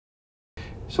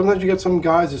sometimes you get some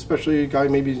guys, especially a guy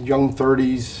maybe young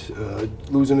 30s,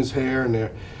 losing his hair,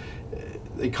 and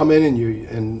they come in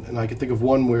and I can think of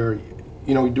one where,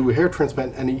 you know, we do a hair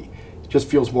transplant and he just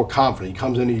feels more confident. He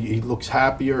comes in, he looks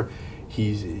happier.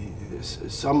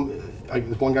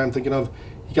 One guy I'm thinking of,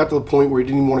 he got to the point where he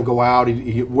didn't even want to go out.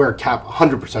 He'd wear a cap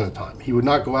 100% of the time. He would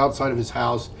not go outside of his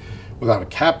house without a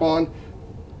cap on.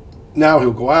 Now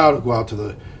he'll go out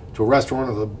to a restaurant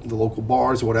or the local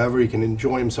bars or whatever. He can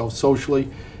enjoy himself socially.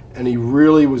 And he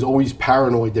really was always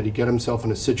paranoid that he'd get himself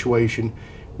in a situation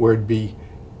where it'd be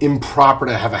improper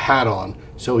to have a hat on.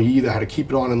 So he either had to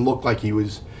keep it on and look like he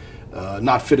was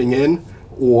not fitting in,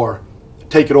 or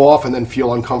take it off and then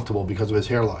feel uncomfortable because of his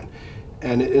hairline.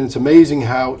 And it's amazing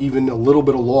how even a little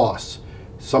bit of loss,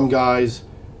 some guys,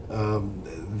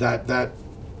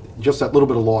 just that little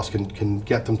bit of loss can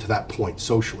get them to that point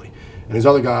socially. And there's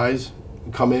other guys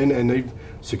who come in and they're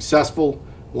successful.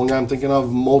 One guy I'm thinking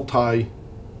of,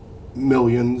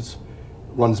 multi-millions,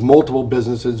 runs multiple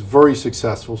businesses, very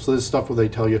successful. So this stuff where they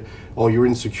tell you, oh, you're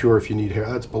insecure if you need hair.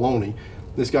 That's baloney.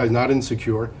 This guy's not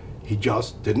insecure. He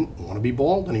just didn't want to be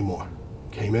bald anymore.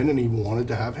 Came in and he wanted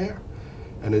to have hair.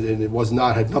 And it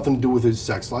had nothing to do with his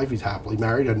sex life. He's happily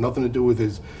married. It had nothing to do with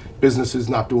his businesses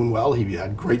not doing well. He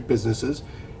had great businesses.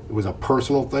 It was a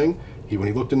personal thing. When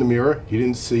he looked in the mirror, he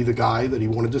didn't see the guy that he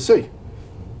wanted to see.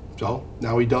 So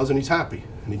now he does, and he's happy.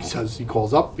 And he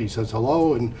calls up, he says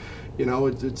hello, and you know,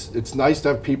 it's nice to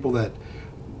have people that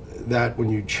when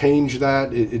you change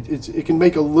that, it can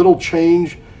make a little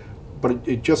change, but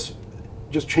it just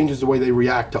changes the way they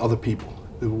react to other people,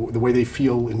 the way they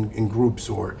feel in groups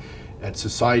or at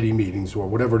society meetings or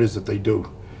whatever it is that they do.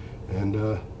 And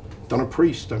done a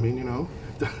priest, I mean, you know,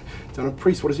 done a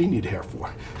priest, what does he need hair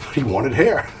for? He wanted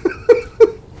hair.